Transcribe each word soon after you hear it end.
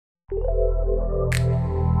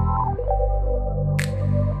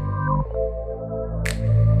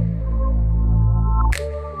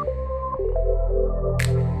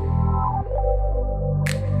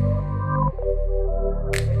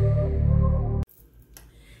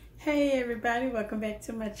Hey everybody, welcome back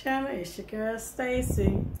to my channel. It's your girl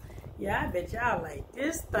Stacy. Yeah, I bet y'all like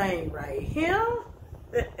this thing right here.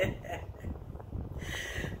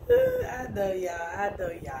 I know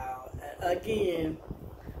y'all. Again,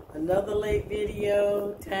 another late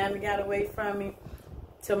video. Time got away from me.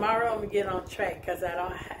 Tomorrow I'm gonna get on track because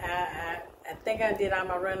I think I did all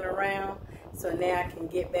my running around. So now I can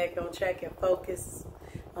get back on track and focus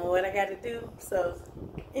on what I gotta do. So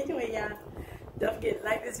anyway, y'all, don't forget to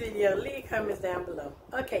like this video, leave comments down below.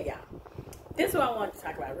 Okay, y'all, this is what I want to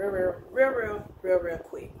talk about real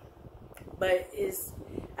quick. But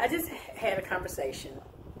I just had a conversation.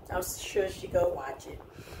 I'm sure she go watch it,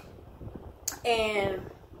 and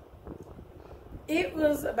it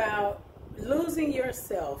was about losing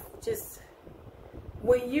yourself. Just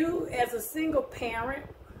when you, as a single parent,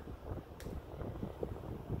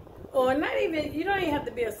 or not even, you don't even have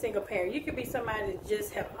to be a single parent. You could be somebody that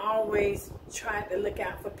just have always tried to look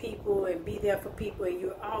out for people and be there for people, and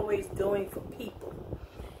you're always doing for people.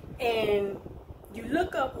 And you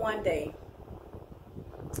look up one day,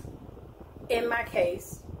 in my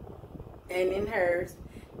case, and in hers,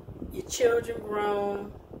 your children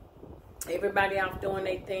grown, everybody off doing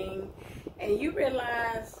their thing, and you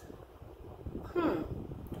realize, who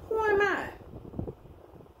am I?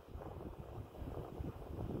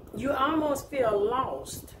 You almost feel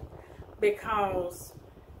lost because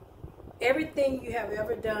everything you have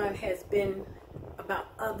ever done has been about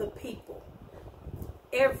other people.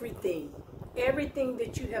 Everything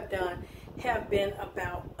that you have done have been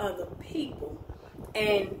about other people.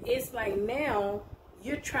 And it's like now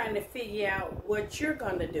you're trying to figure out what you're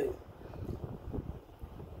going to do.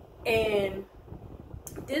 And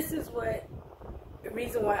this is the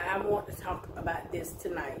reason why I want to talk about this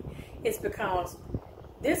tonight. It's because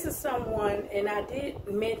this is someone, and I did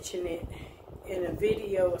mention it in a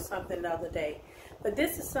video or something the other day, but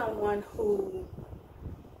this is someone who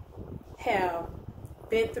have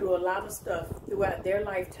been through a lot of stuff throughout their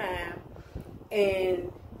lifetime,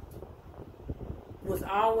 and was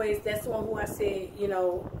always, that's the one who I said,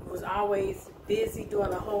 was always busy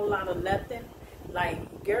doing a whole lot of nothing.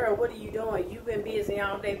 Like, girl, what are you doing? You've been busy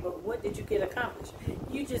all day, but what did you get accomplished?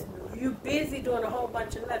 You busy doing a whole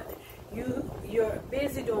bunch of nothing. You're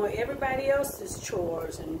busy doing everybody else's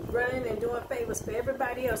chores and running and doing favors for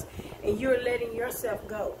everybody else, and you're letting yourself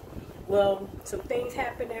go. Well, some things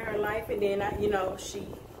happened in her life, and then she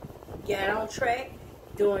got on track,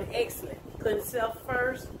 doing excellent, putting self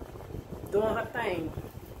first, doing her thing,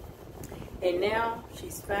 and now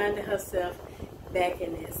she's finding herself back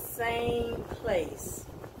in that same place,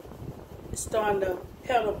 starting to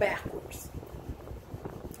pedal backwards,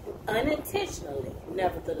 unintentionally,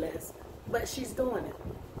 nevertheless. But she's doing it.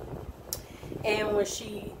 And when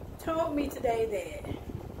she told me today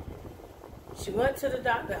that she went to the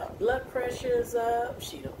doctor, her blood pressure is up,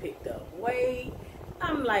 she done picked up weight,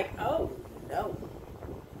 I'm like, oh no.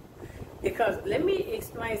 Because let me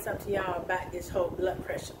explain something to y'all about this whole blood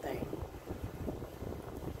pressure thing.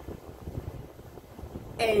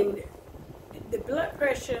 And the blood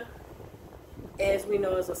pressure, as we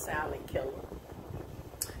know, is a silent killer.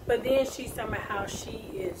 But then she's talking about how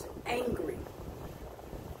she is angry.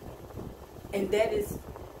 And that is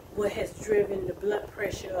what has driven the blood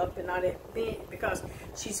pressure up and all that, because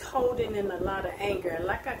she's holding in a lot of anger. And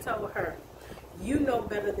like I told her, you know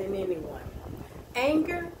better than anyone.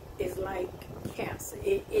 Anger is like cancer.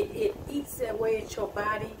 It eats away at your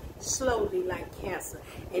body slowly like cancer.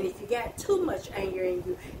 And if you got too much anger in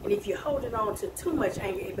you, and if you're holding on to too much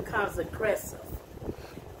anger, it becomes aggressive.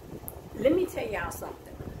 Let me tell y'all something.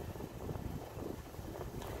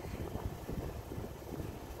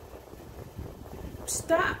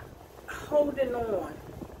 Stop holding on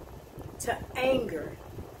to anger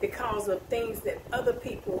because of things that other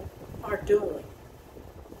people are doing.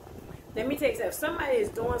 Let me tell you something. If somebody is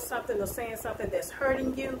doing something or saying something that's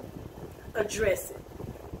hurting you, address it.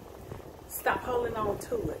 Stop holding on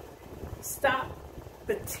to it. Stop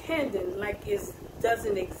pretending like it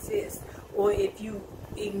doesn't exist. Or if you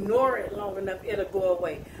ignore it long enough, it'll go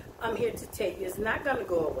away. I'm here to tell you, it's not going to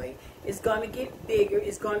go away. It's going to get bigger.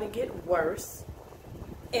 It's going to get worse.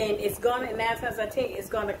 And it's going to, and as I tell you, it's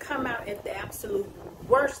going to come out at the absolute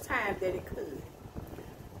worst time that it could.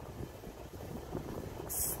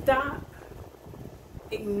 Stop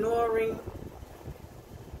ignoring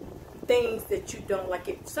things that you don't like.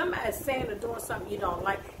 If somebody's saying or doing something you don't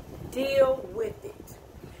like, deal with it.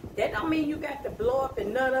 That don't mean you got to blow up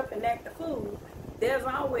and nut up and act a fool. There's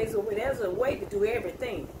always there's a way to do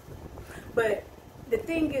everything. But the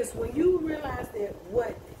thing is, when you realize that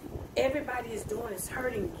what everybody is doing is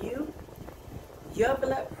hurting you, your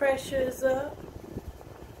blood pressure is up,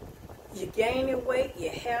 you're gaining weight,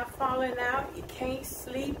 your hair falling out, you can't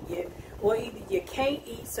sleep, or either you can't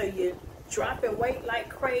eat, so you're dropping weight like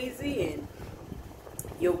crazy, and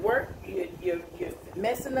your work, you're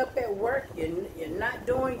messing up at work, you're not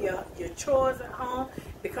doing your chores at home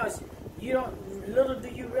because you don't, little do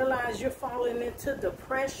you realize you're falling into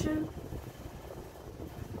depression.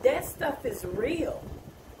 That stuff is real.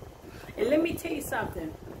 And let me tell you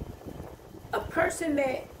something. A person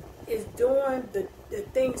that is doing the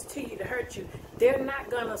things to you to hurt you, they're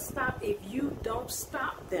not going to stop if you don't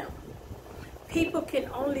stop them. People can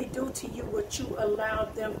only do to you what you allow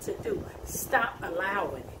them to do. Stop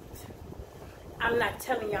allowing it. I'm not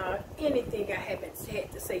telling y'all anything I haven't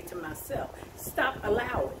had to say to myself. Stop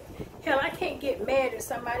allowing it. Hell, I can't get mad at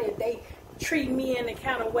somebody if they treat me in a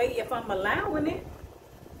kind of way if I'm allowing it.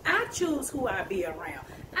 I choose who I be around.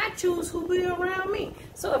 I choose who be around me.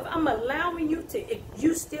 So if I'm allowing you to, if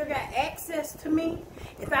you still got access to me,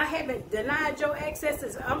 if I haven't denied your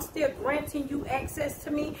access, I'm still granting you access to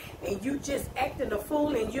me, and you just acting a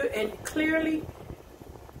fool, and clearly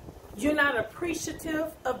you're not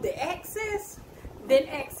appreciative of the access, then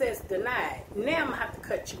access denied. Now I'm gonna have to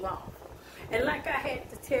cut you off. And like I had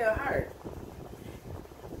to tell her,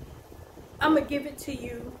 I'm gonna give it to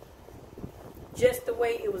you just the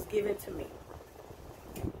way it was given to me.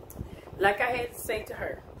 Like I had to say to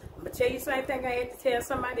her, I'm going to tell you the same thing I had to tell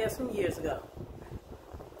somebody else some years ago.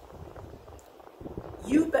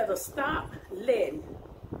 You better stop letting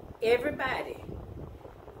everybody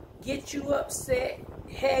get you upset,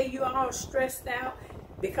 have you all stressed out.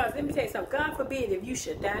 Because let me tell you something, God forbid if you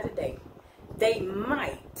should die today, they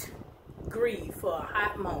might grieve for a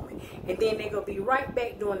hot moment. And then they're going to be right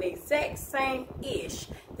back doing the exact same ish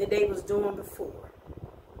that they was doing before.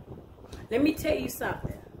 Let me tell you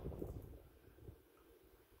something.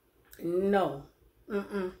 No.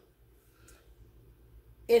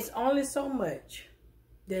 It's only so much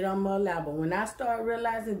that I'm going to allow. But when I start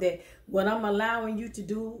realizing that what I'm allowing you to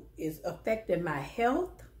do is affecting my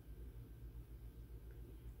health,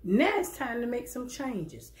 now it's time to make some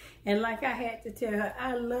changes. And like I had to tell her,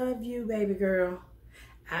 I love you, baby girl.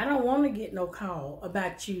 I don't want to get no call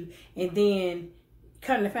about you. And then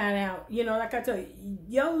come to find out, you know, like I told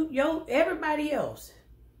you, everybody else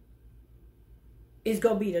is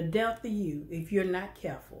going to be the death of you if you're not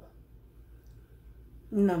careful.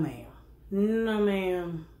 No, ma'am. No,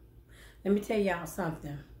 ma'am. Let me tell y'all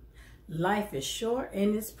something. Life is short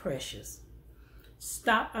and it's precious.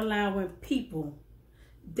 Stop allowing people.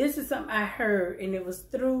 This is something I heard, and it was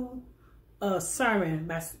through a sermon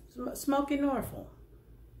by Smokey Norfolk.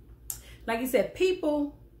 Like he said,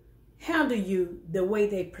 people handle you the way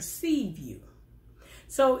they perceive you.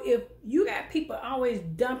 So if you got people always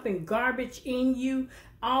dumping garbage in you,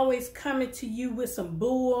 always coming to you with some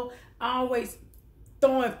bull, always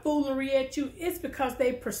throwing foolery at you, it's because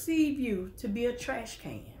they perceive you to be a trash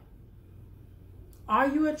can. Are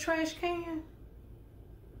you a trash can?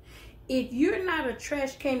 If you're not a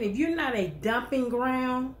trash can, if you're not a dumping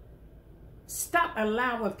ground, stop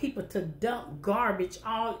allowing people to dump garbage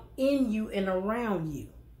all in you and around you.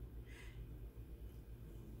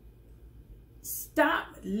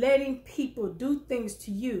 Stop letting people do things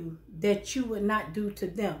to you that you would not do to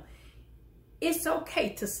them. It's okay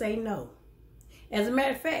to say no. As a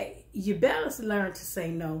matter of fact, you better learn to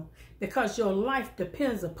say no because your life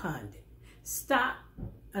depends upon it. Stop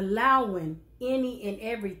allowing any and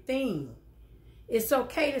everything. It's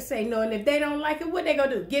okay to say no. And if they don't like it, what they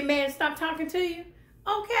gonna do? Get mad and stop talking to you?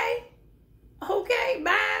 Okay. Okay,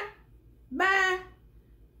 bye. Bye.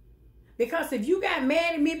 Because if you got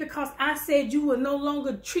mad at me because I said you would no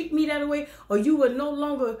longer treat me that way, or you would no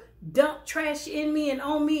longer dump trash in me and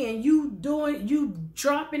on me, and you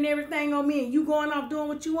dropping everything on me and you going off doing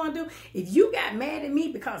what you want to do, if you got mad at me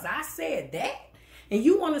because I said that and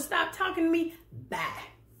you want to stop talking to me, bye.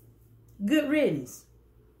 Good riddance.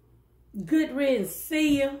 Good riddance.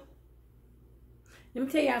 See ya. Let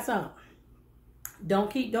me tell y'all something.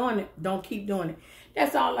 Don't keep doing it. Don't keep doing it.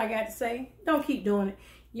 That's all I got to say. Don't keep doing it.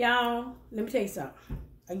 Y'all, let me tell you something.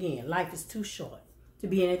 Again, life is too short to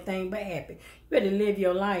be anything but happy. You better live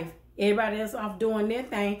your life. Everybody else off doing their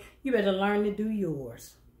thing. You better learn to do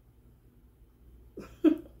yours.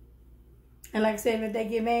 And like I said, if they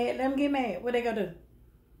get mad, let them get mad. What they gonna do?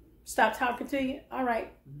 Stop talking to you? All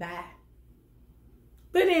right, bye.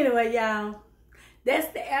 But anyway, y'all, that's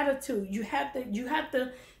the attitude. You have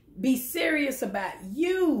to be serious about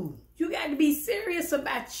you. You got to be serious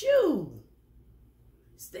about you.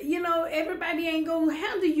 You know, everybody ain't gonna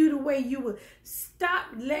handle you the way you would. Stop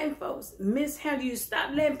letting folks mishandle you.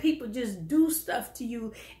 Stop letting people just do stuff to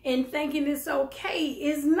you and thinking it's okay.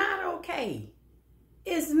 It's not okay.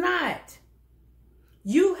 It's not.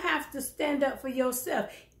 You have to stand up for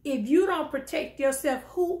yourself. If you don't protect yourself,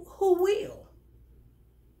 who will?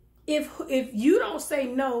 If you don't say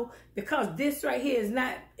no because this right here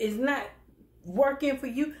is not working for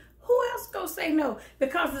you, who else gonna say no?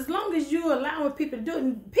 Because as long as you allowing people to do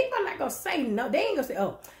it, people are not gonna say no. They ain't gonna say,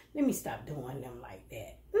 oh, let me stop doing them like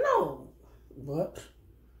that. No. But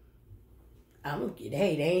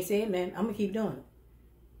hey, they ain't saying nothing. I'm gonna keep doing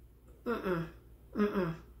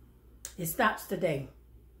it. It stops today.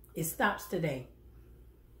 It stops today.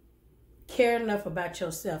 Care enough about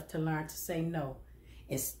yourself to learn to say no.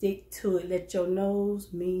 And stick to it. Let your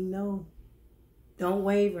no's mean no. Don't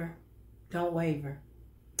waver. Don't waver.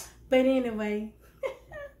 But anyway,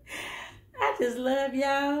 I just love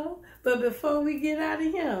y'all. But before we get out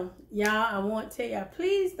of here, y'all, I want to tell y'all,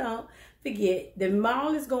 please don't forget, the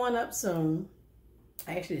mall is going up soon.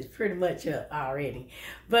 Actually, it's pretty much up already.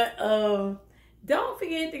 But don't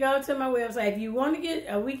forget to go to my website. If you want to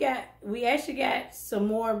get, we actually got some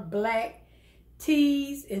more black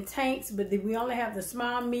tees and tanks, but we only have the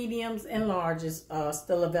small, mediums, and larges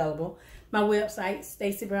still available. My website,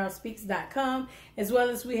 StacyBrownSpeaks.com, as well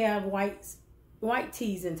as we have white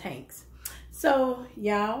tees and tanks. So,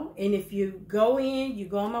 y'all, and if you go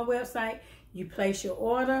on my website, you place your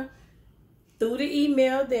order through the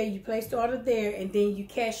email there, you place the order there, and then you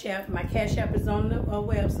Cashapp. My Cashapp is on the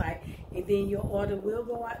website, and then your order will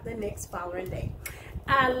go out the next following day.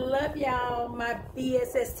 I love y'all, my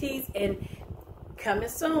BSSTs, and coming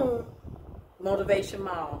soon, Motivation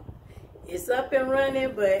Mall. It's up and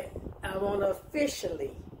running, but I want to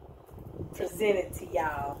officially present it to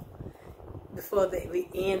y'all before the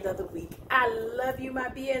end of the week. I love you, my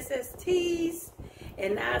BSSTs,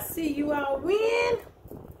 and I'll see you all when?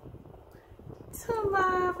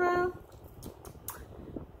 Tomorrow.